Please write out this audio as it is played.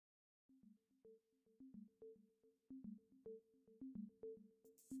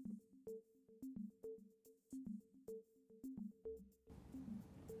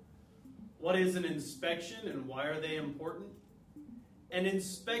What is an inspection and why are they important? An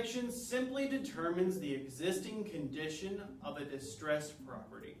inspection simply determines the existing condition of a distressed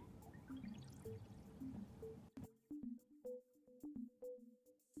property.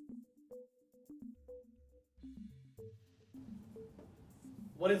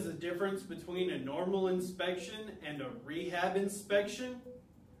 What is the difference between a normal inspection and a rehab inspection?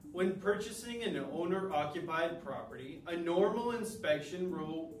 When purchasing an owner-occupied property, a normal inspection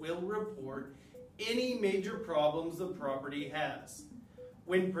will report any major problems the property has.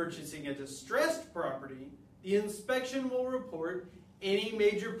 When purchasing a distressed property, the inspection will report any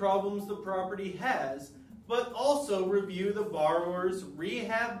major problems the property has, but also review the borrower's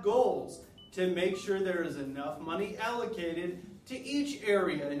rehab goals to make sure there is enough money allocated to each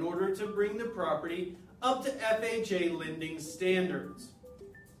area in order to bring the property up to FHA lending standards.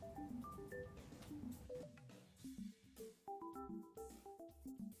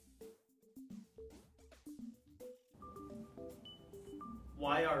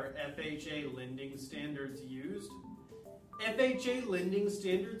 Why are FHA lending standards used? FHA lending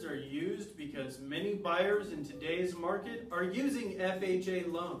standards are used because many buyers in today's market are using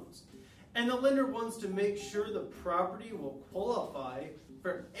FHA loans, and the lender wants to make sure the property will qualify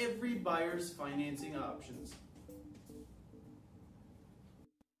for every buyer's financing options.